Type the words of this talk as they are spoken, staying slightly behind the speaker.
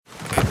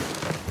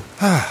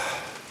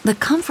The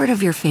comfort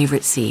of your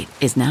favorite seat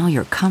is now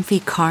your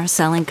comfy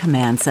car-selling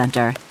command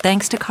center,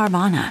 thanks to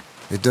Carvana.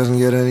 It doesn't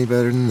get any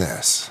better than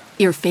this.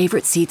 Your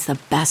favorite seat's the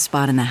best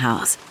spot in the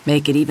house.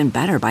 Make it even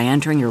better by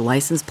entering your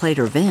license plate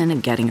or VIN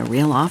and getting a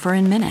real offer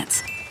in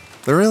minutes.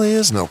 There really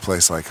is no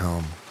place like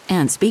home.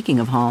 And speaking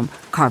of home,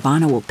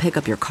 Carvana will pick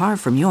up your car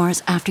from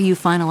yours after you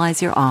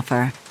finalize your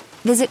offer.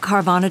 Visit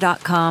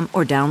Carvana.com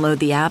or download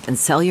the app and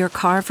sell your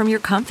car from your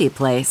comfy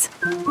place.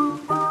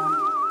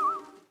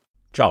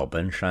 Zhao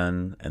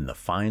Benshan and the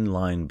Fine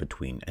Line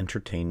Between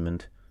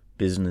Entertainment,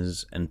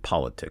 Business, and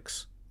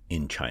Politics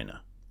in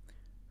China.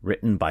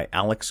 Written by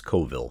Alex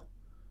Colville.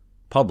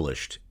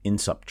 Published in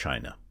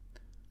SupChina.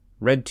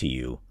 Read to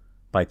you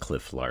by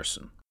Cliff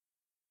Larson.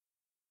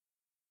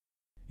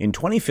 In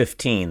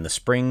 2015, the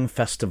Spring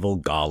Festival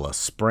Gala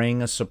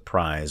sprang a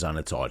surprise on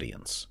its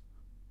audience.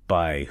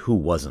 By who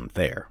wasn't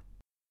there.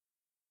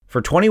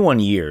 For 21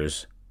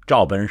 years,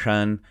 Zhao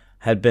Benshan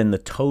had been the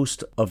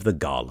toast of the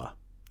gala,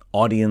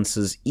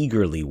 audiences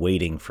eagerly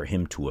waiting for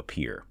him to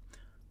appear,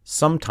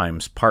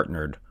 sometimes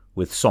partnered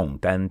with Song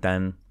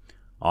Dandan,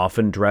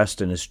 often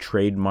dressed in his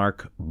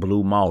trademark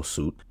blue Mao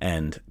suit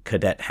and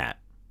cadet hat.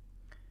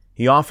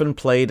 He often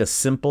played a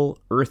simple,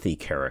 earthy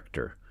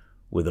character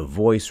with a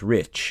voice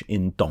rich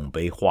in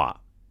Dongbei Hua,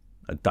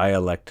 a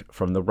dialect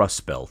from the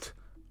Rust Belt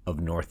of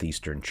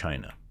northeastern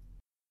China.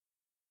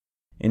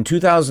 In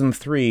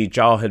 2003,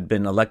 Zhao had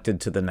been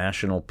elected to the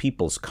National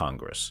People's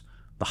Congress,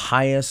 the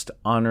highest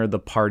honor the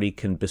party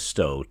can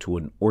bestow to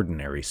an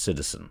ordinary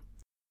citizen.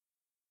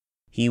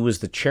 He was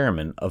the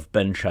chairman of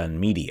Benshan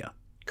Media,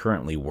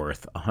 currently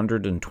worth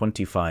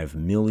 125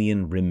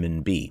 million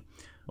renminbi,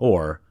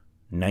 or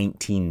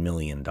 $19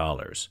 million,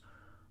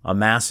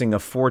 amassing a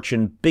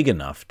fortune big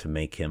enough to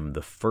make him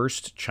the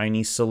first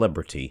Chinese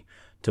celebrity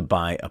to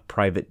buy a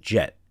private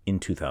jet in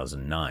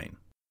 2009.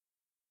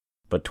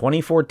 But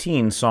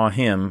 2014 saw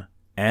him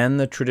and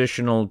the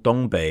traditional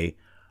Dongbei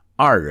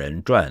二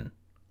人转,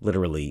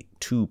 literally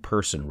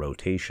two-person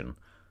rotation,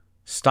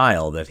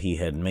 style that he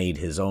had made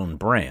his own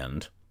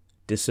brand,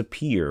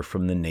 disappear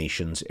from the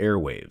nation's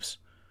airwaves,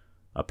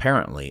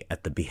 apparently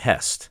at the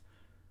behest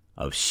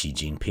of Xi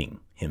Jinping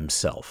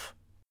himself.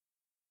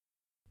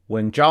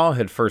 When Zhao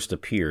had first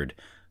appeared,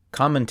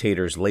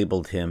 commentators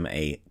labeled him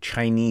a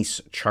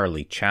Chinese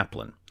Charlie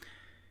Chaplin.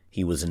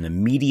 He was an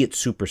immediate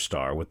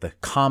superstar with the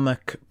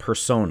comic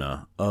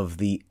persona of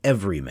the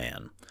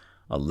everyman,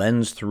 a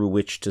lens through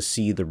which to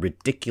see the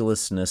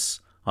ridiculousness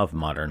of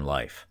modern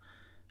life.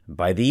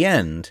 By the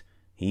end,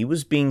 he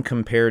was being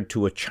compared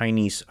to a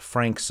Chinese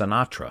Frank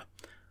Sinatra,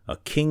 a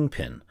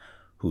kingpin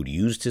who'd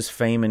used his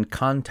fame and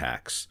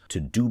contacts to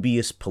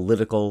dubious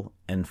political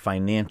and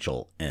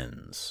financial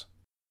ends.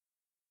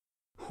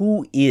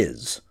 Who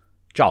is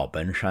Zhao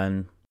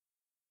Benshan?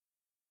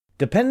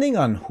 Depending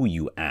on who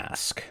you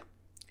ask,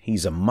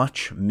 he's a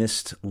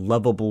much-missed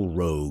lovable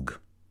rogue,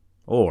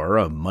 or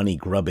a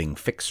money-grubbing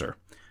fixer,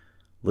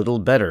 little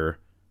better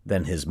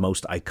than his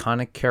most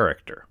iconic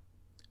character,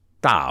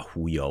 Da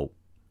Huyou.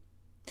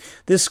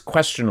 This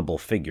questionable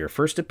figure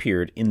first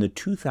appeared in the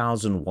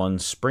 2001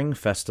 Spring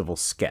Festival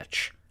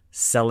sketch,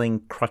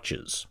 Selling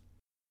Crutches.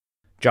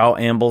 Zhao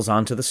ambles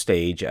onto the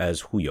stage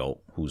as Huyou,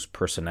 whose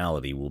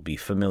personality will be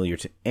familiar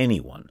to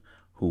anyone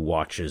who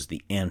watches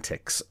the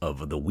antics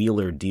of the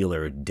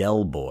wheeler-dealer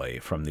Del Boy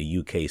from the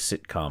UK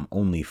sitcom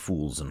Only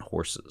Fools and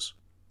Horses.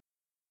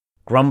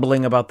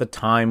 Grumbling about the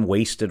time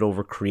wasted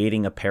over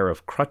creating a pair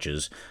of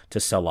crutches to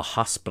sell a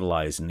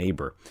hospitalized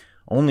neighbor,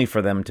 only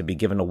for them to be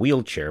given a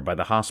wheelchair by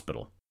the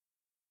hospital.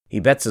 He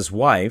bets his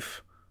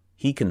wife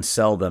he can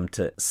sell them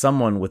to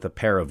someone with a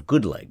pair of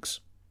good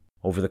legs.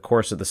 Over the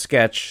course of the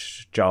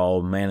sketch,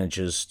 Zhao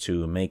manages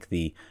to make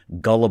the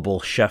gullible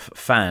Chef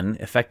Fan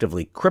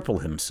effectively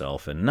cripple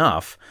himself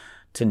enough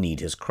to need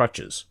his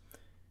crutches,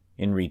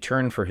 in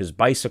return for his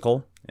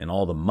bicycle and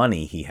all the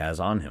money he has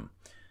on him.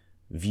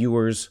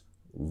 Viewers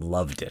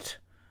loved it.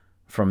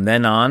 From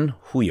then on,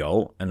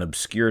 Huyou, an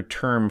obscure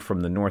term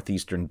from the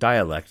northeastern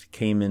dialect,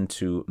 came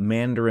into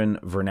Mandarin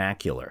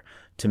vernacular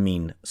to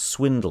mean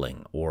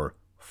swindling or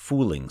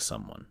fooling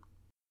someone.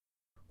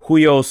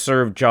 Huyou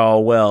served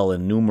Zhao well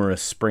in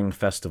numerous Spring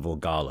Festival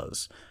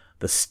galas.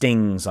 The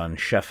stings on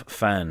Chef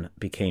Fan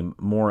became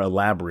more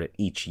elaborate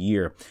each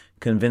year,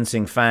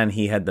 convincing Fan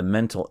he had the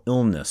mental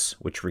illness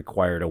which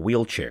required a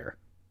wheelchair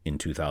in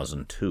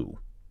 2002.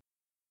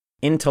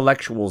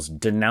 Intellectuals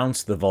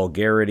denounce the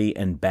vulgarity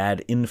and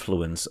bad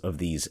influence of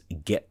these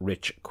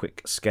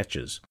get-rich-quick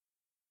sketches.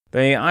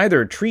 They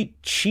either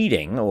treat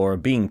cheating or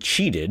being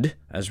cheated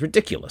as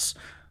ridiculous,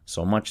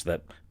 so much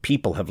that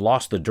people have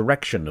lost the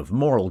direction of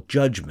moral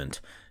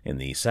judgment in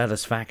the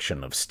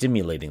satisfaction of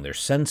stimulating their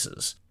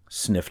senses,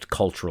 sniffed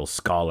cultural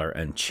scholar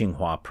and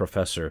Tsinghua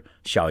professor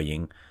Xiao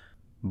Ying.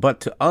 But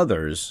to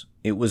others,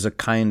 it was a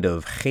kind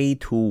of Hei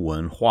Tu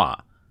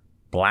Wenhua,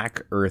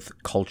 black earth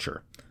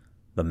culture,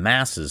 the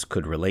masses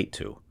could relate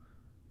to.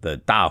 The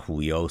Da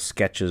Huyou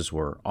sketches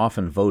were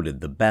often voted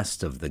the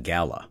best of the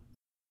gala.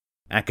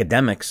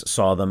 Academics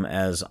saw them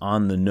as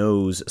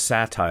on-the-nose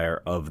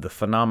satire of the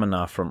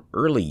phenomena from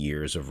early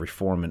years of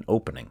reform and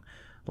opening,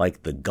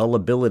 like the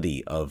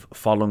gullibility of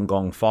Falun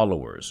Gong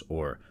followers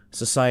or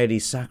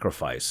society's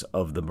sacrifice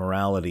of the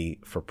morality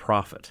for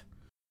profit.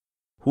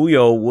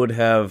 Huyo would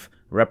have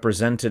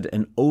represented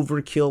an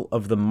overkill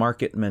of the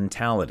market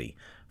mentality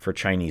for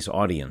Chinese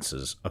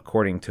audiences,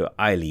 according to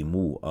Ai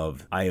Mu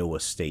of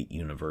Iowa State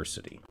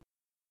University.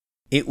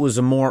 It was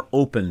a more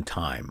open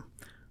time,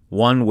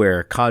 one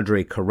where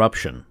cadre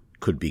corruption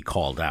could be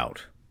called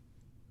out.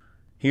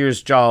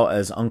 Here's Zhao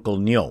as Uncle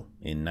Niu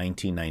in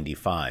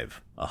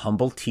 1995, a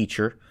humble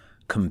teacher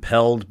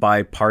compelled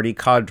by party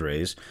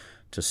cadres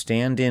to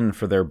stand in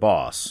for their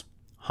boss,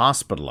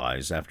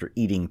 hospitalized after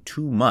eating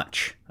too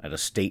much at a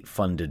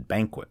state-funded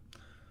banquet,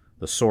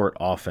 the sort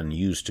often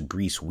used to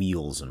grease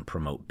wheels and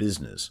promote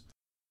business.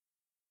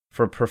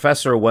 For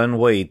Professor Wen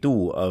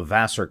Wei-du of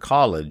Vassar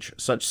College,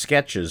 such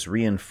sketches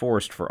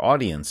reinforced for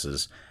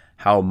audiences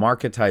how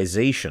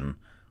marketization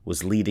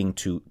was leading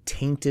to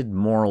tainted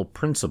moral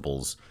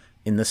principles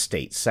in the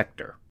state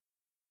sector.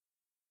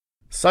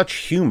 Such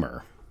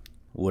humor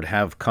would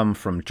have come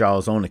from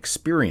Zhao's own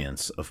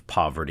experience of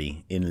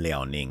poverty in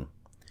Liaoning.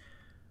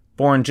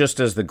 Born just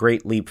as the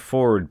Great Leap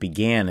Forward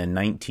began in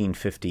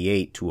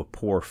 1958 to a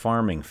poor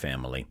farming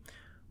family,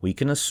 we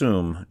can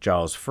assume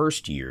Zhao's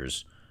first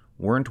years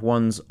weren't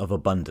ones of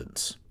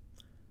abundance.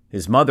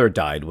 His mother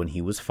died when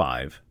he was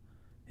 5.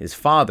 His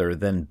father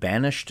then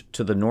banished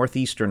to the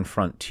northeastern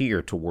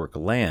frontier to work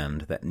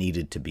land that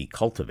needed to be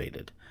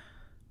cultivated.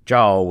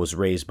 Zhao was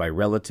raised by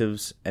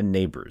relatives and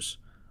neighbors,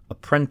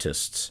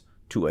 apprenticed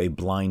to a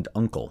blind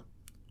uncle,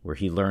 where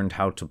he learned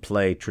how to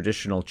play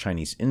traditional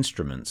Chinese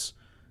instruments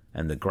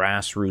and the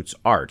grassroots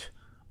art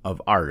of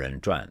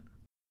Zhuan.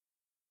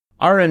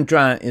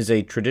 Zhuan is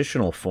a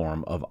traditional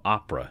form of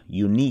opera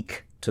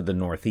unique to the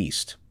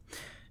Northeast.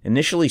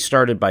 Initially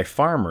started by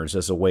farmers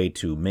as a way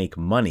to make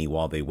money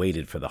while they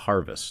waited for the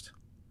harvest.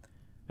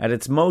 At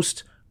its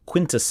most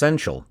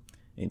quintessential,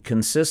 it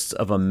consists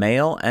of a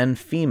male and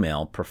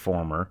female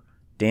performer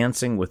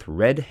dancing with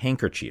red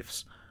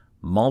handkerchiefs,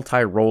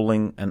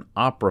 multi-rolling an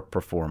opera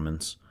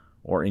performance,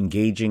 or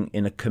engaging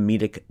in a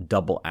comedic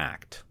double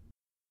act.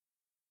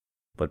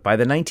 But by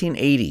the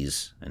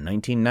 1980s and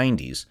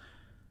 1990s,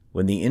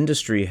 when the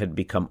industry had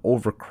become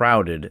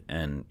overcrowded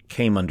and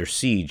came under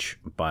siege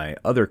by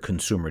other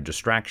consumer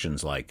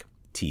distractions like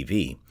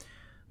TV,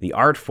 the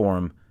art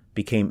form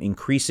became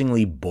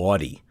increasingly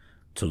bawdy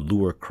to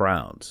lure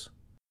crowds.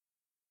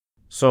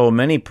 So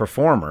many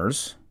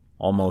performers,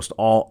 almost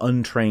all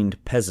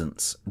untrained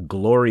peasants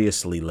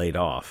gloriously laid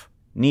off,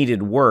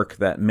 needed work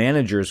that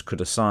managers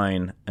could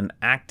assign an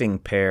acting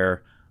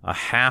pair a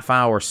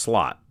half-hour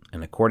slot,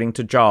 and according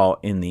to Zhao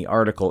in the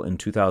article in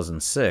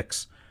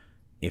 2006,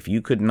 if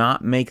you could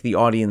not make the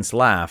audience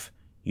laugh,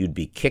 you'd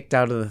be kicked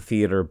out of the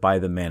theater by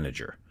the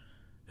manager,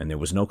 and there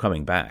was no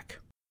coming back.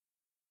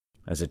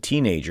 As a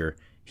teenager,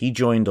 he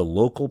joined a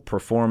local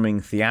performing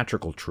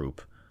theatrical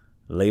troupe,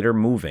 later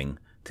moving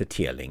to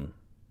Tieling.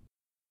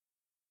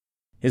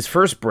 His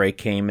first break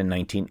came in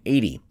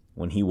 1980,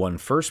 when he won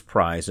first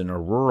prize in a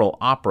rural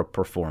opera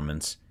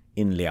performance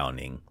in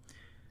Liaoning,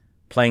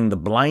 playing the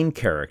blind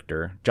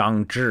character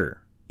Zhang Zhi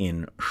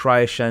in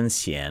Shuai Shan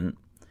Xian.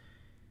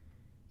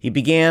 He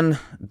began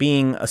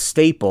being a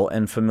staple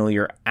and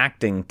familiar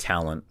acting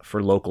talent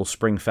for local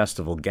Spring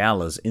Festival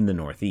galas in the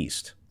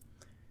Northeast.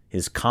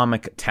 His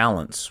comic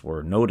talents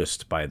were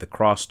noticed by the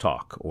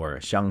crosstalk or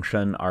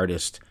Xiangshen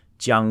artist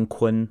Jiang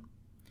Kun,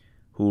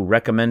 who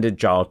recommended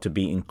Zhao to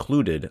be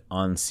included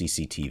on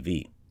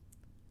CCTV.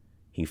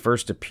 He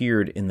first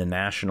appeared in the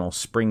National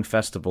Spring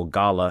Festival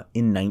Gala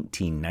in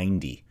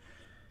 1990.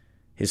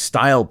 His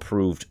style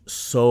proved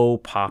so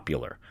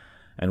popular,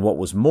 and what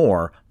was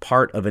more,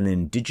 part of an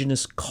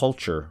indigenous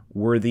culture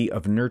worthy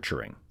of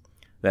nurturing,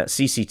 that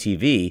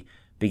CCTV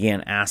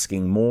began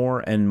asking more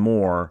and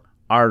more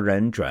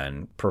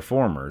Zhuan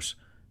performers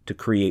to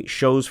create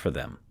shows for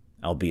them,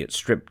 albeit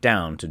stripped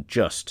down to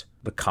just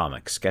the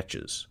comic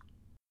sketches.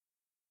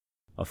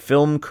 A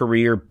film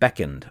career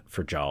beckoned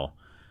for Zhao,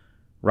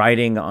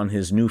 riding on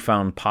his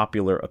newfound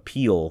popular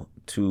appeal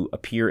to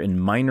appear in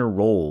minor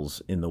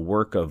roles in the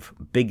work of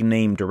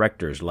big-name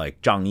directors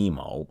like Zhang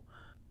Yimou,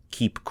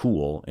 Keep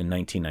Cool in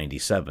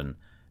 1997,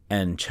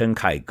 and Chen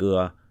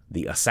Kaige,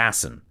 The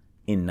Assassin,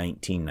 in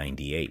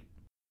 1998.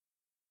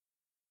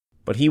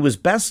 But he was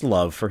best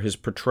loved for his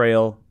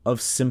portrayal of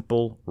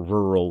simple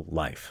rural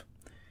life.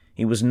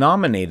 He was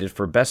nominated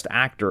for Best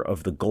Actor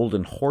of the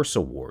Golden Horse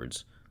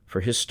Awards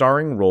for his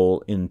starring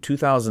role in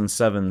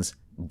 2007's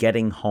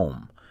Getting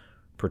Home,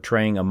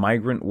 portraying a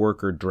migrant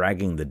worker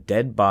dragging the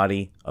dead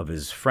body of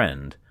his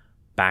friend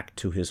back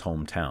to his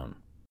hometown.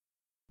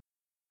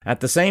 At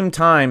the same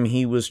time,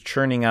 he was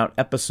churning out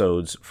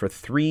episodes for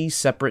 3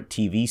 separate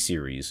TV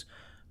series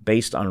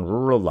based on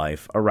rural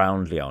life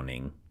around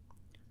Liaoning,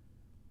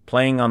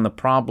 playing on the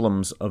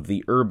problems of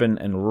the urban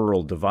and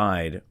rural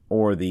divide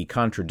or the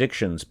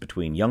contradictions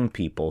between young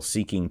people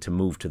seeking to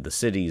move to the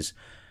cities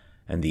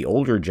and the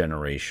older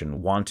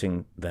generation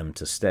wanting them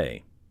to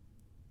stay.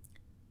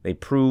 They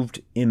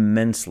proved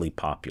immensely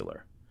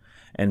popular,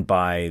 and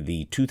by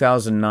the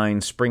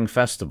 2009 Spring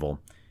Festival,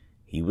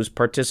 he was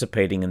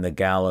participating in the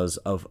galas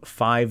of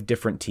 5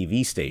 different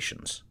TV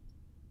stations.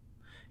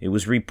 It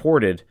was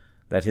reported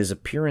that his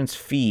appearance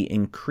fee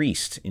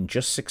increased in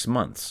just 6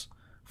 months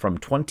from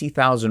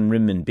 20,000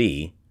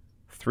 renminbi,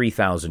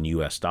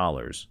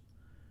 $3,000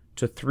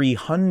 to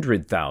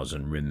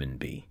 300,000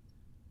 renminbi,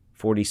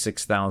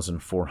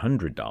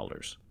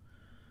 $46,400.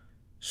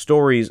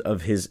 Stories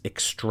of his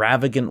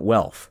extravagant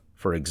wealth,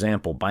 for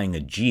example, buying a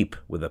Jeep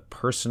with a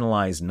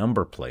personalized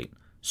number plate,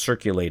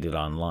 circulated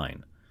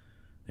online.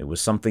 There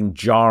was something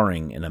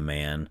jarring in a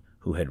man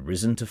who had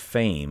risen to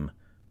fame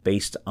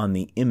based on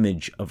the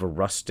image of a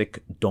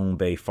rustic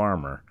Dongbei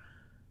farmer,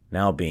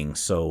 now being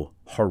so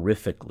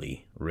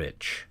horrifically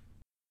rich.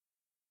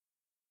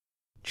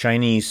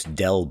 Chinese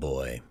Del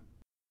Boy.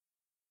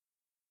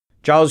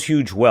 Zhao's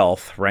huge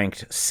wealth,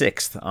 ranked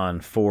 6th on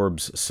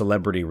Forbes'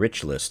 Celebrity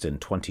Rich list in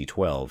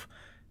 2012,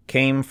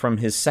 came from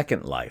his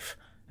second life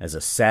as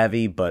a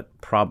savvy but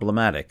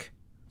problematic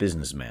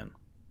businessman.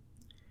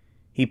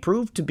 He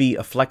proved to be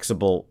a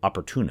flexible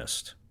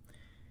opportunist.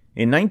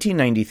 In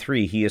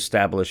 1993, he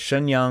established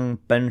Zhao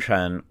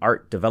Benshan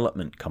Art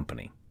Development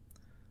Company.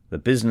 The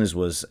business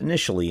was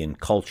initially in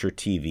culture,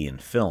 TV,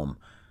 and film,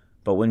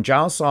 but when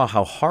Zhao saw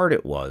how hard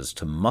it was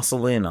to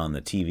muscle in on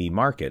the TV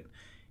market,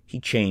 he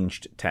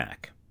changed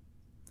tack.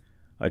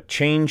 A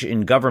change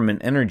in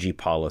government energy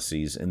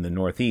policies in the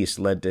Northeast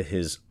led to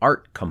his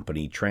art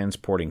company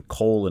transporting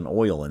coal and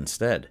oil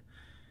instead.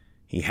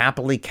 He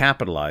happily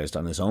capitalized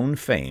on his own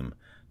fame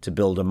to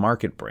build a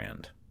market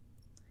brand.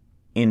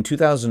 In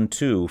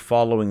 2002,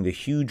 following the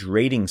huge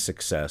rating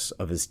success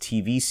of his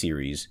TV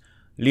series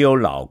Liu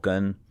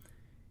Laogen,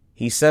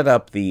 he set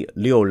up the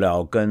Liu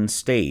Laogen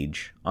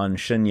stage on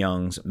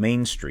Shenyang's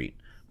Main Street,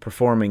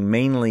 performing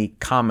mainly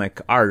comic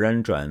二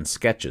人转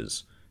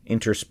sketches,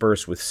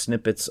 interspersed with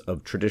snippets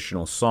of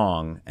traditional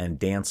song and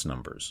dance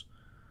numbers.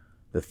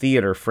 The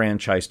theater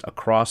franchised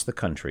across the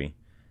country.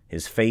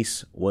 His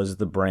face was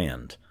the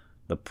brand,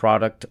 the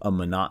product a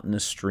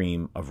monotonous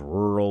stream of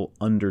rural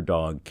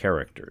underdog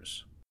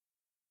characters.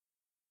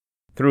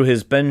 Through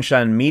his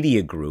Benshan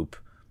Media Group,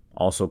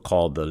 also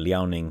called the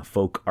Liaoning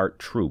Folk Art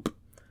Troupe,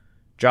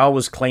 Zhao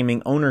was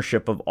claiming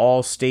ownership of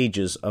all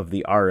stages of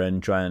the 二人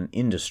转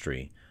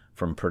industry,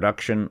 from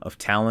production of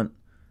talent,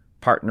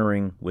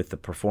 partnering with the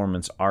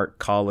Performance Art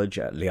College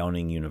at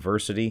Liaoning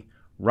University,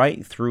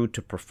 right through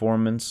to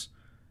performance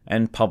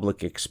and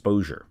public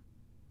exposure.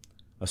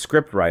 A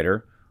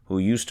scriptwriter who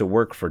used to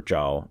work for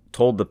Zhao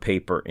told the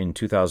paper in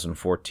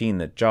 2014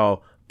 that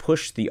Zhao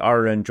pushed the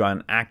二人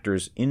转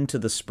actors into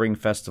the Spring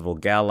Festival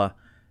Gala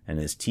and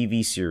his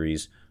TV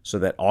series so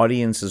that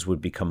audiences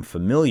would become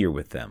familiar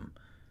with them,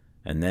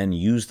 and then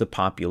use the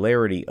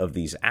popularity of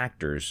these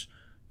actors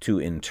to,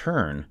 in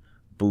turn,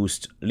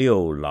 boost Liu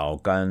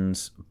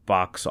Laogan's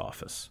box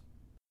office.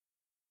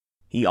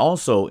 He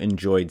also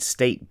enjoyed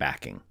state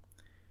backing.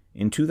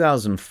 In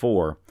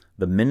 2004,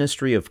 the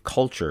Ministry of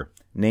Culture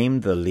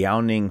named the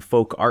Liaoning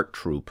Folk Art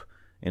Troupe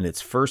in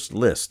its first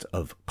list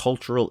of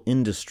cultural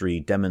industry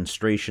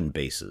demonstration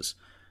bases,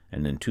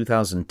 and in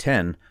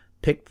 2010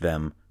 picked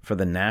them for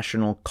the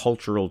National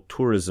Cultural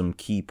Tourism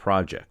Key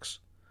Projects.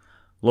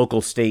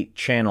 Local state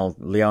channel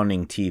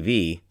Liaoning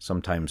TV,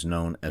 sometimes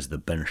known as the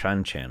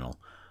Benshan Channel,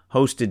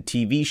 hosted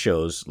TV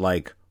shows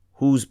like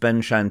Who's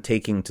Benshan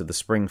Taking to the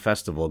Spring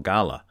Festival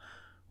Gala,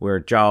 where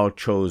Zhao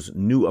chose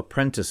new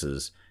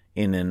apprentices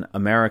in an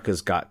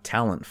America's Got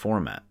Talent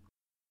format.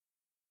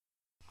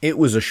 It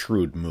was a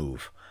shrewd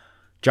move.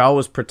 Zhao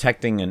was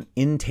protecting an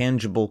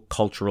intangible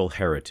cultural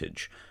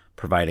heritage,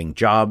 providing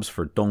jobs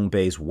for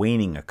Dongbei's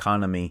waning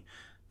economy,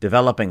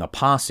 developing a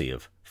posse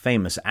of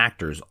famous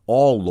actors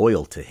all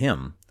loyal to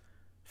him,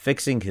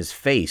 fixing his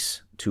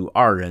face to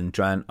二人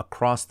转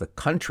across the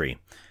country,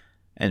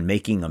 and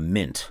making a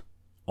mint,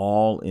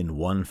 all in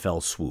one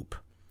fell swoop.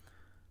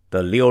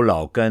 The Liu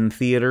Laogen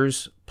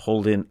theaters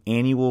pulled in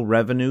annual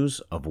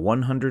revenues of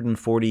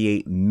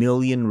 148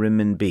 million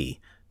renminbi,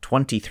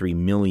 $23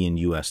 million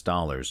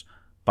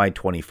by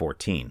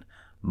 2014,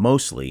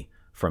 mostly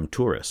from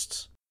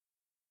tourists.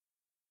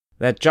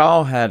 That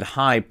Zhao had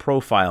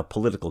high-profile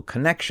political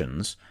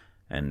connections,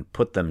 and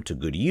put them to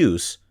good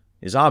use,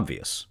 is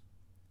obvious.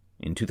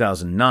 In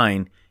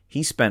 2009,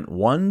 he spent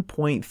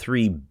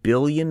 1.3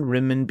 billion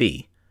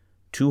renminbi,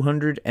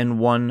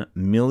 $201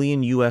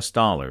 million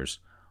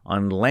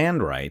on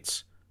land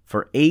rights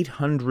for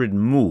 800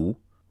 mu,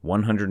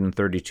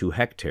 132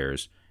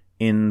 hectares,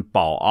 in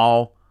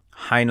Bao'ao,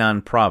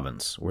 Hainan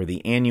Province, where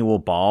the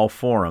annual Bao'ao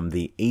Forum,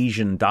 the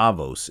Asian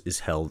Davos,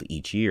 is held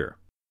each year.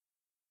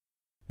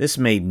 This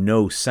made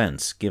no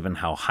sense given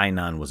how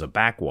Hainan was a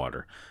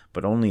backwater,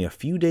 but only a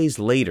few days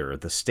later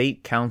the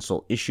State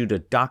Council issued a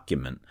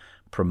document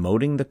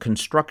promoting the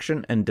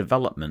construction and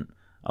development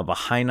of a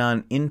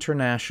Hainan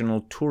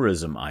International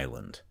Tourism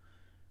Island.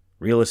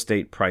 Real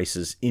estate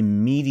prices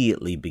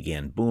immediately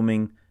began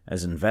booming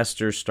as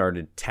investors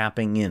started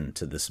tapping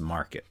into this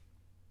market.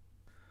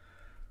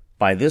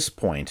 By this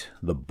point,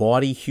 the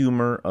bawdy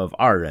humor of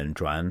二人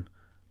转,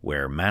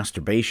 where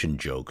masturbation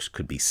jokes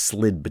could be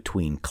slid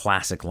between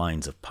classic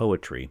lines of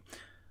poetry,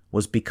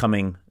 was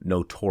becoming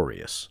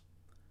notorious.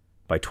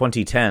 By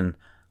 2010,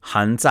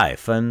 Han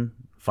Zaifen,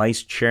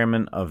 vice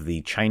chairman of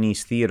the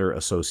Chinese Theater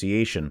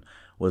Association,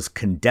 was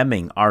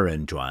condemning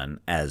Zhuan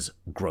as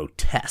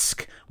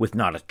grotesque, with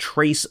not a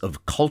trace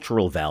of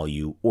cultural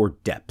value or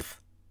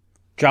depth.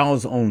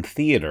 Zhao's own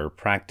theater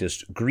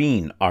practiced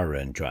green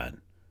Zhuan,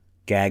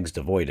 gags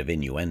devoid of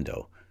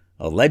innuendo,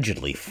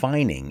 allegedly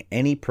fining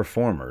any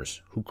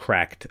performers who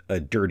cracked a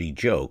dirty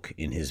joke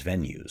in his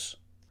venues.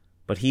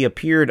 But he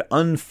appeared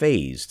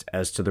unfazed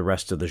as to the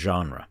rest of the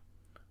genre.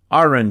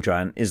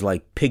 Zhuan is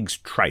like pig's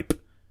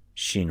tripe,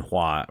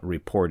 Xinhua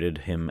reported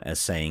him as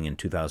saying in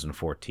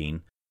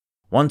 2014.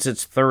 Once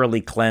it's thoroughly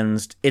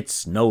cleansed,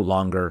 it's no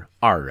longer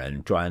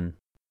Zhuan.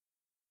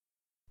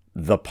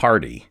 The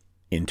party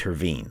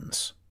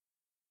intervenes.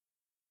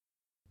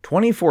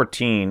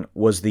 2014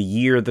 was the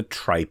year the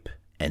tripe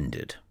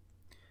ended,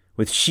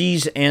 with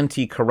Xi's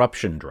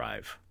anti-corruption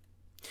drive.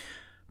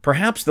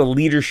 Perhaps the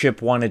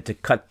leadership wanted to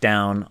cut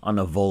down on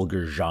a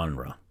vulgar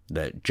genre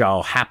that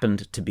Zhao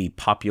happened to be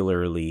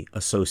popularly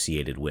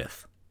associated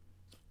with.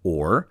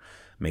 Or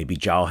maybe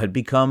Zhao had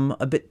become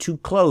a bit too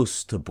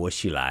close to Bo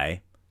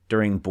Xilai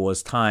during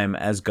Bo's time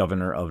as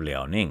governor of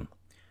Liaoning.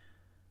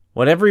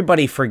 What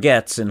everybody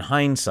forgets in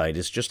hindsight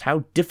is just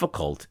how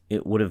difficult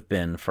it would have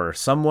been for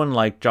someone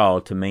like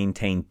Zhao to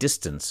maintain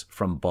distance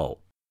from Bo.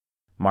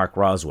 Mark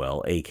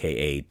Roswell,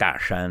 a.k.a. Da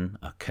Shan,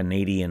 a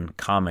Canadian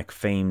comic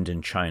famed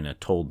in China,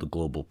 told the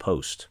Global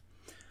Post.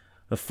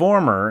 The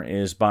former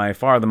is by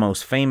far the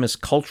most famous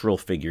cultural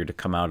figure to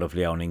come out of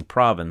Liaoning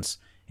province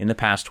in the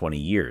past 20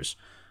 years,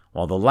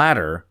 while the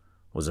latter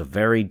was a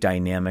very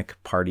dynamic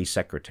party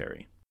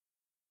secretary.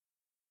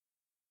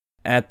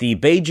 At the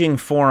Beijing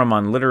Forum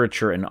on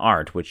Literature and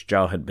Art, which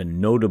Zhao had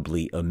been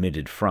notably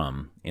omitted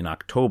from, in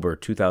October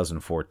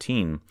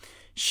 2014,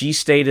 she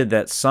stated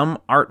that some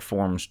art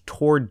forms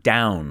tore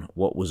down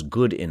what was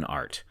good in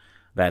art,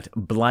 that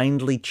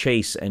blindly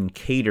chase and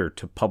cater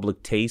to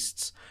public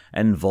tastes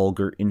and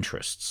vulgar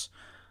interests,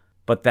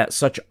 but that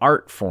such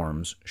art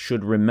forms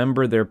should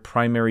remember their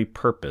primary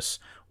purpose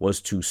was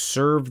to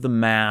serve the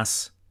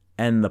mass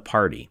and the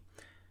party,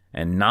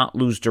 and not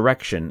lose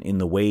direction in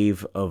the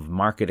wave of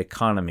market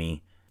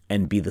economy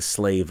and be the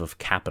slave of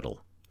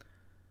capital.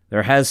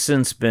 There has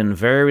since been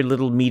very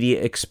little media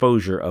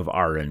exposure of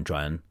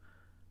Zhuan.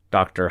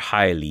 Dr.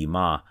 Hai Li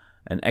Ma,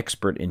 an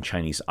expert in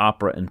Chinese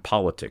opera and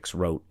politics,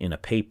 wrote in a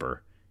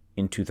paper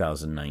in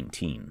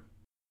 2019.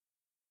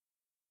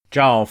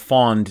 Zhao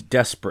fawned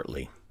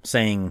desperately,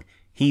 saying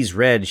he's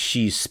read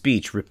Xi's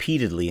speech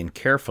repeatedly and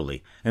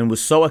carefully, and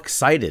was so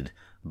excited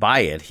by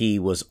it he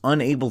was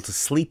unable to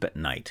sleep at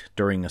night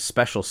during a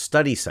special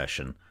study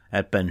session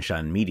at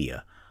Benshan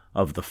Media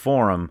of the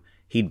forum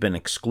he'd been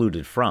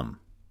excluded from.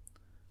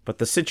 But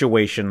the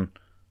situation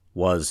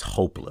was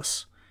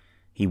hopeless.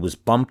 He was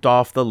bumped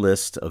off the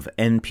list of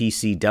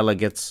NPC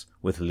delegates,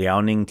 with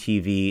Liaoning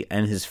TV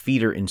and his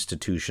feeder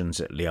institutions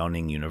at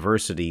Liaoning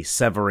University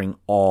severing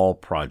all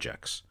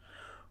projects.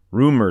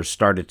 Rumors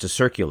started to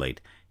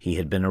circulate he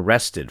had been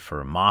arrested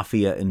for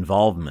mafia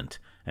involvement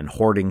and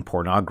hoarding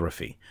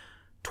pornography.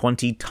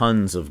 20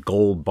 tons of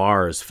gold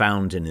bars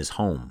found in his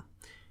home.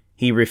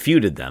 He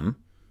refuted them.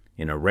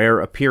 In a rare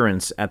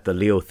appearance at the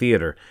Liu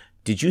Theater,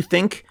 "Did you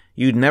think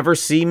you'd never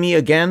see me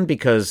again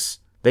because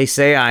they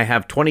say I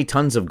have 20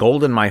 tons of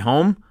gold in my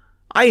home?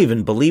 I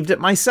even believed it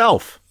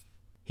myself."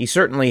 He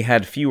certainly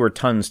had fewer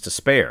tons to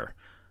spare.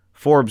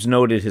 Forbes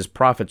noted his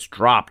profits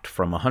dropped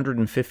from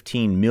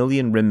 115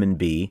 million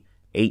renminbi,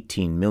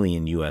 $18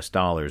 million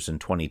in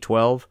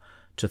 2012,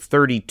 to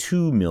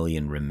 32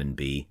 million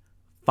renminbi,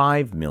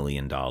 $5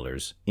 million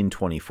in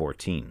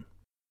 2014.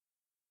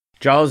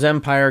 Zhao's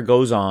empire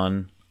goes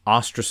on,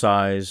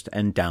 ostracized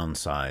and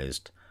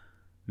downsized.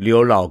 Liu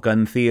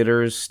Laogan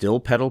theaters still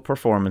peddle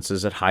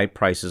performances at high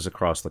prices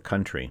across the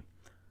country.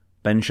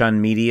 Benshan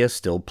Media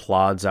still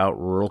plods out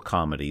rural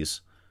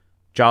comedies.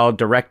 Zhao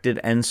directed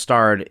and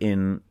starred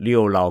in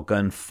Liu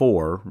Laogan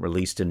 4,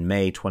 released in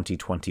May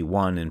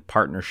 2021 in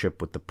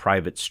partnership with the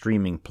private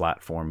streaming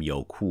platform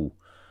Youku.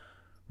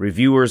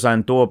 Reviewers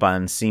on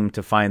Douban seem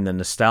to find the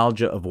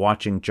nostalgia of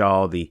watching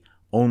Zhao the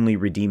only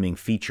redeeming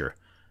feature.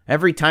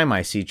 "Every time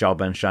I see Zhao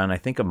Benshan, I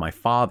think of my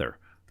father,"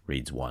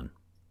 reads one.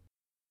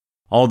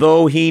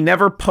 Although he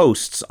never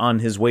posts on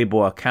his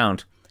Weibo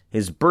account,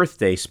 his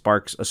birthday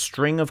sparks a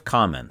string of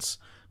comments,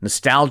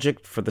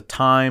 nostalgic for the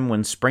time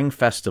when Spring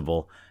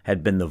Festival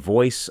had been the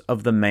voice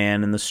of the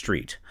man in the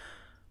street,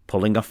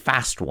 pulling a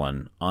fast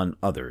one on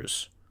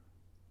others,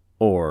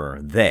 or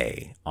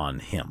they on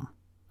him.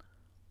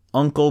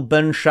 "Uncle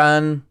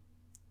Benshan,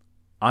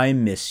 I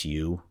miss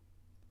you,"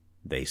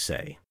 they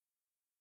say.